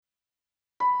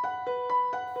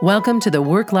Welcome to the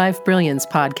Work-Life Brilliance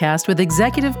podcast with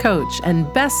executive coach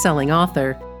and best-selling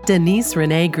author, Denise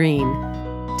Renee Green.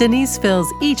 Denise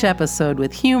fills each episode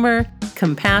with humor,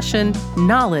 compassion,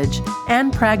 knowledge,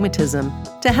 and pragmatism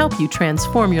to help you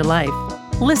transform your life.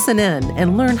 Listen in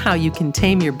and learn how you can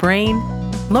tame your brain,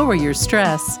 lower your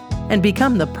stress, and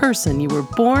become the person you were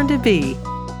born to be.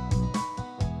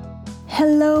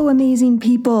 Hello, amazing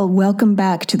people. Welcome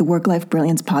back to the Work-Life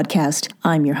Brilliance podcast.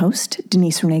 I'm your host,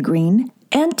 Denise Renee Green.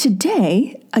 And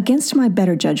today, against my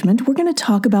better judgment, we're going to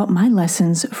talk about my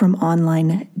lessons from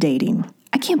online dating.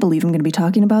 I can't believe I'm going to be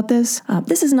talking about this.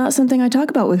 This is not something I talk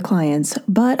about with clients,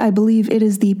 but I believe it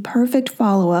is the perfect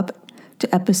follow-up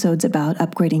to episodes about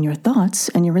upgrading your thoughts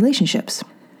and your relationships.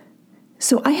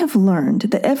 So I have learned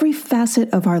that every facet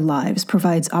of our lives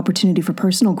provides opportunity for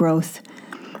personal growth,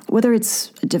 whether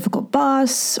it's a difficult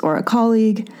boss or a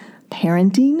colleague,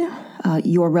 parenting,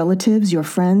 your relatives, your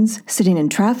friends, sitting in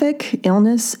traffic,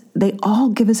 illness, they all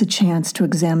give us a chance to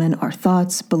examine our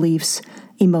thoughts, beliefs,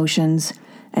 emotions,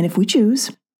 and if we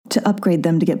choose, to upgrade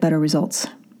them to get better results,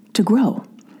 to grow.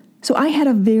 So I had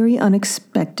a very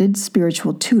unexpected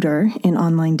spiritual tutor in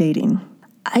online dating.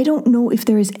 I don't know if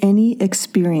there is any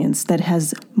experience that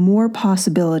has more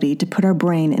possibility to put our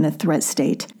brain in a threat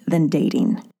state than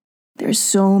dating. There's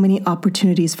so many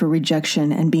opportunities for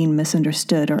rejection and being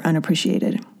misunderstood or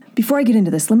unappreciated. Before I get into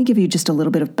this, let me give you just a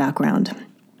little bit of background.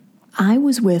 I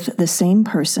was with the same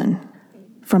person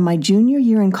from my junior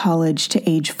year in college to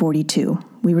age 42.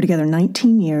 We were together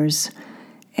 19 years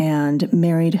and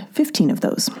married 15 of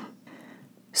those.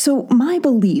 So my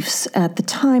beliefs at the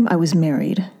time I was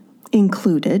married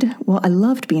included, well, I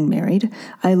loved being married.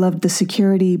 I loved the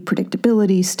security,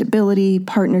 predictability, stability,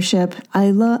 partnership.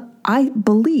 I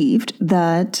believed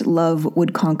that love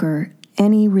would conquer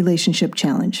any relationship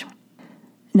challenge.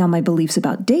 Now, my beliefs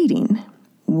about dating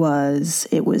was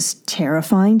it was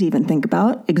terrifying to even think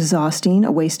about, exhausting,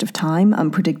 a waste of time,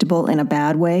 unpredictable in a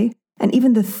bad way, and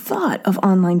even the thought of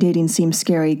online dating seemed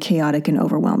scary, chaotic, and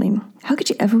overwhelming. How could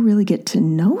you ever really get to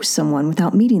know someone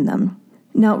without meeting them?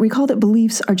 Now, recall that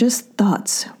beliefs are just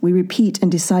thoughts we repeat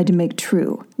and decide to make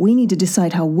true. We need to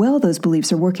decide how well those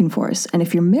beliefs are working for us, and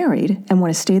if you're married and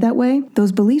want to stay that way,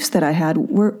 those beliefs that I had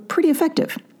were pretty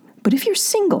effective. But if you're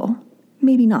single,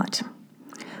 maybe not.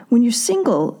 When you're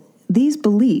single, these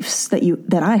beliefs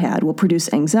that I had will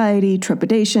produce anxiety,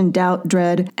 trepidation, doubt,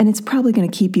 dread, and it's probably going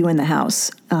to keep you in the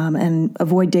house and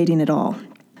avoid dating at all.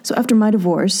 So after my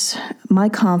divorce, my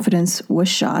confidence was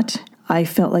shot. I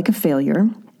felt like a failure,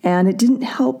 and it didn't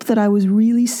help that I was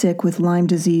really sick with Lyme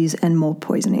disease and mold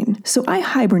poisoning. So I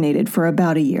hibernated for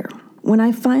about a year. When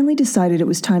I finally decided it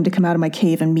was time to come out of my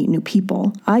cave and meet new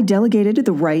people, I delegated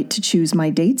the right to choose my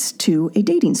dates to a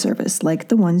dating service like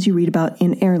the ones you read about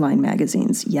in airline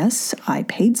magazines. Yes, I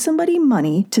paid somebody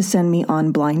money to send me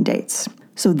on blind dates.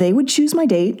 So they would choose my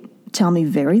date, tell me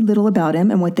very little about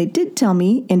him, and what they did tell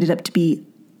me ended up to be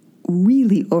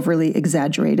really overly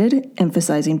exaggerated,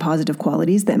 emphasizing positive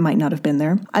qualities that might not have been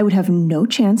there. I would have no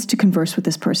chance to converse with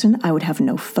this person. I would have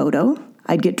no photo.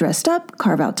 I'd get dressed up,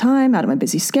 carve out time out of my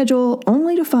busy schedule,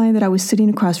 only to find that I was sitting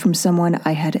across from someone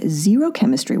I had zero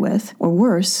chemistry with, or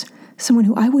worse, someone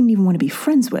who I wouldn't even want to be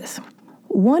friends with.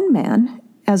 One man,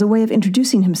 as a way of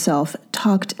introducing himself,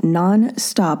 talked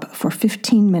non-stop for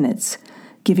 15 minutes,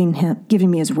 giving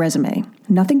me his resume.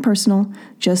 Nothing personal,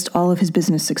 just all of his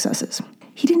business successes.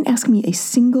 He didn't ask me a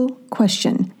single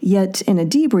question, yet in a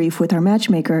debrief with our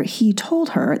matchmaker, he told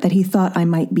her that he thought I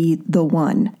might be the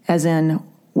one, as in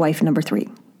wife number 3.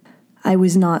 I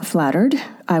was not flattered.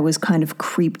 I was kind of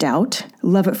creeped out.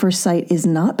 Love at first sight is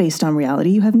not based on reality.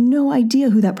 You have no idea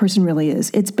who that person really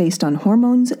is. It's based on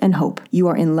hormones and hope. You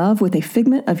are in love with a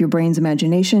figment of your brain's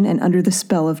imagination and under the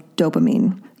spell of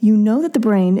dopamine. You know that the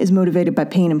brain is motivated by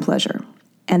pain and pleasure.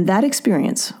 And that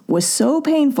experience was so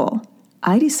painful,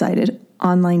 I decided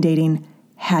online dating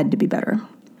had to be better.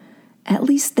 At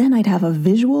least then I'd have a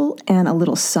visual and a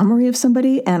little summary of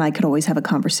somebody, and I could always have a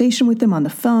conversation with them on the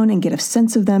phone and get a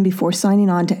sense of them before signing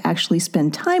on to actually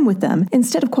spend time with them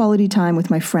instead of quality time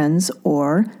with my friends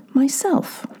or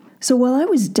myself. So while I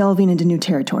was delving into new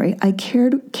territory, I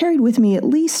carried with me at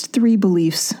least 3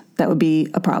 beliefs that would be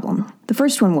a problem. The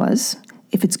first one was,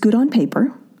 if it's good on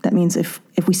paper, that means if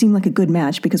we seem like a good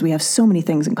match because we have so many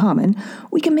things in common,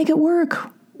 we can make it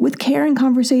work. With care and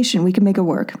conversation, we can make it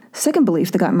work. Second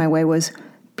belief that got in my way was,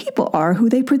 people are who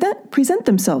they present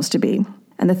themselves to be.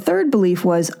 And the third belief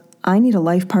was, I need a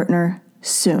life partner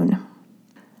soon.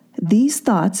 These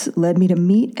thoughts led me to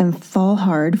meet and fall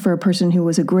hard for a person who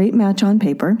was a great match on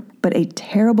paper, but a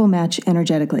terrible match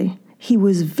energetically. He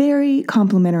was very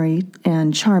complimentary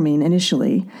and charming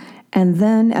initially, And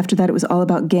then after that, it was all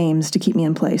about games to keep me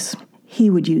in place. He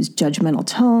would use judgmental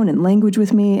tone and language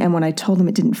with me, and when I told him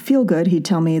it didn't feel good, he'd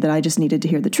tell me that I just needed to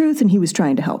hear the truth and he was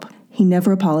trying to help. He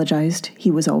never apologized. He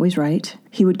was always right.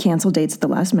 He would cancel dates at the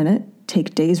last minute,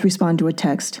 take days to respond to a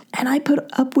text, and I put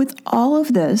up with all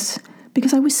of this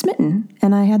because I was smitten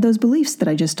and I had those beliefs that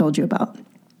I just told you about.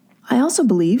 I also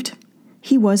believed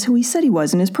he was who he said he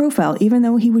was in his profile, even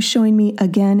though he was showing me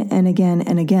again and again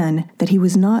and again that he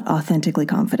was not authentically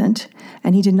confident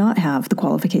and he did not have the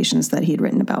qualifications that he had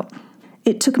written about.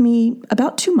 It took me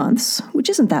about 2 months, which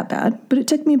isn't that bad, but it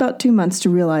took me about 2 months to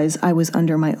realize I was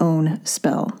under my own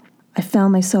spell. I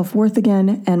found my self-worth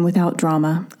again, and without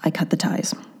drama, I cut the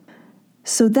ties.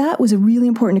 So that was a really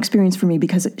important experience for me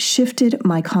because it shifted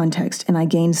my context and I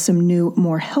gained some new,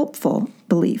 more helpful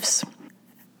beliefs.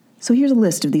 So here's a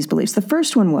list of these beliefs. The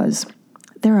first one was,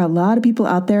 there are a lot of people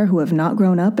out there who have not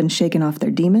grown up and shaken off their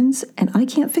demons, and I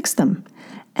can't fix them,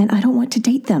 and I don't want to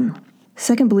date them.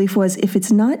 Second belief was, if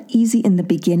it's not easy in the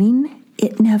beginning,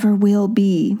 it never will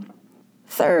be.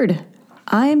 Third,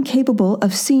 I am capable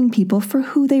of seeing people for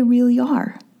who they really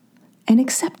are and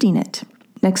accepting it.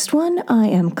 Next one, I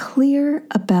am clear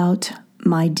about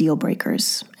my deal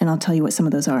breakers, and I'll tell you what some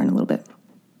of those are in a little bit.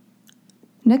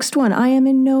 Next one, I am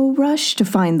in no rush to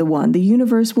find the one. The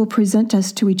universe will present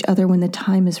us to each other when the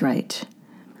time is right.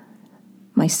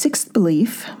 My sixth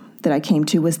belief that I came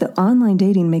to was that online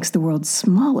dating makes the world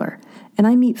smaller, and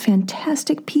I meet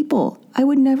fantastic people I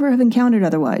would never have encountered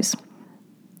otherwise.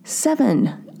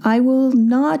 7, I will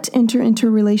not enter into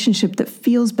a relationship that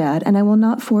feels bad, and I will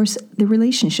not force the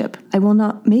relationship. I will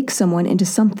not make someone into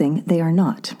something they are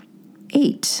not.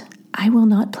 8, I will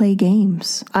not play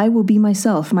games. I will be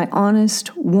myself, my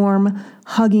honest, warm,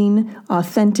 hugging,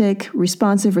 authentic,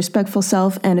 responsive, respectful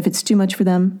self, and if it's too much for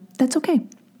them, that's okay.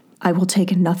 I will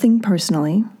take nothing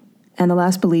personally. And the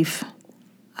last belief,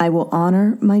 I will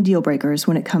honor my deal breakers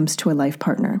when it comes to a life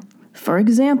partner. For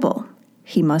example,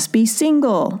 he must be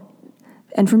single.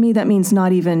 And for me, that means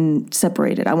not even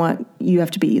separated. You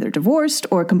have to be either divorced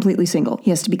or completely single. He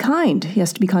has to be kind. He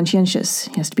has to be conscientious.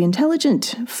 He has to be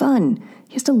intelligent, fun.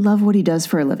 He has to love what he does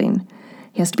for a living.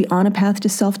 He has to be on a path to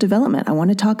self-development. I want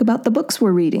to talk about the books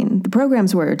we're reading, the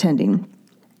programs we're attending.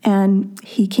 And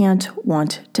he can't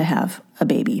want to have a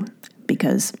baby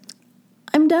because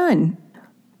I'm done.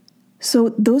 So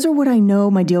those are what I know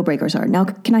my deal breakers are. Now,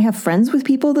 can I have friends with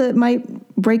people that might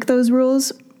break those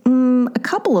rules? A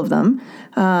couple of them.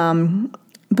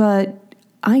 But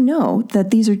I know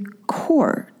that these are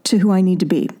core to who I need to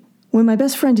be. When my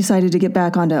best friend decided to get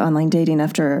back onto online dating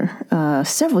after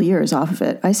several years off of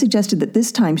it, I suggested that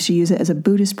this time she use it as a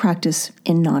Buddhist practice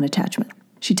in non-attachment.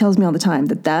 She tells me all the time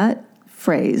that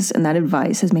phrase and that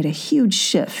advice has made a huge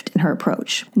shift in her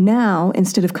approach. Now,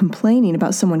 instead of complaining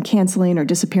about someone canceling or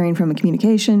disappearing from a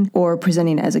communication or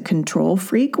presenting as a control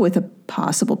freak with a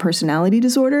possible personality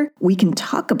disorder, we can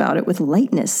talk about it with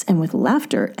lightness and with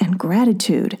laughter and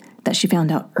gratitude that she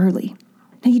found out early.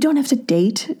 Now, you don't have to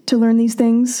date to learn these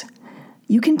things.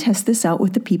 You can test this out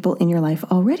with the people in your life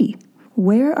already.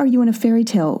 Where are you in a fairy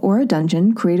tale or a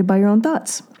dungeon created by your own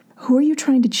thoughts? Who are you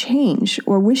trying to change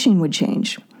or wishing would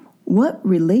change? What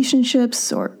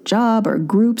relationships or job or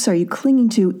groups are you clinging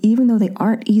to even though they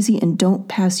aren't easy and don't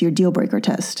pass your deal breaker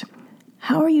test?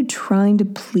 How are you trying to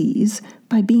please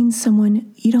by being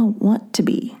someone you don't want to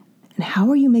be? And how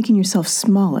are you making yourself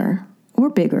smaller or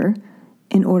bigger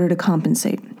in order to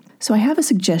compensate? So I have a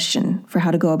suggestion for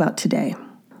how to go about today.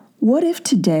 What if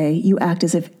today you act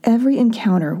as if every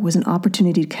encounter was an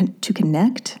opportunity to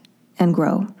connect and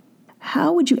grow?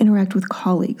 How would you interact with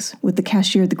colleagues, with the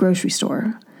cashier at the grocery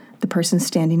store, the person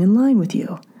standing in line with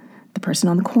you, the person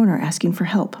on the corner asking for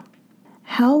help?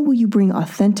 How will you bring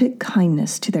authentic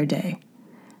kindness to their day?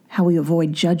 How will you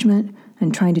avoid judgment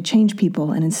and trying to change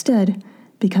people and instead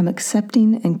become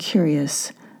accepting and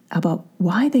curious about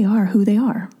why they are who they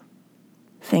are?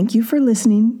 Thank you for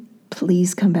listening.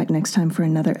 Please come back next time for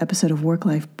another episode of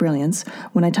Work-Life Brilliance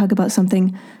when I talk about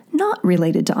something not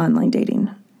related to online dating.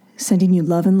 Sending you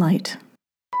love and light.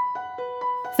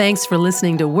 Thanks for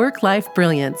listening to Work-Life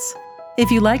Brilliance.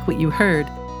 If you like what you heard,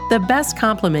 the best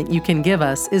compliment you can give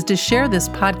us is to share this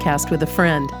podcast with a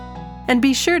friend. And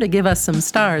be sure to give us some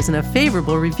stars and a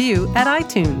favorable review at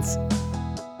iTunes.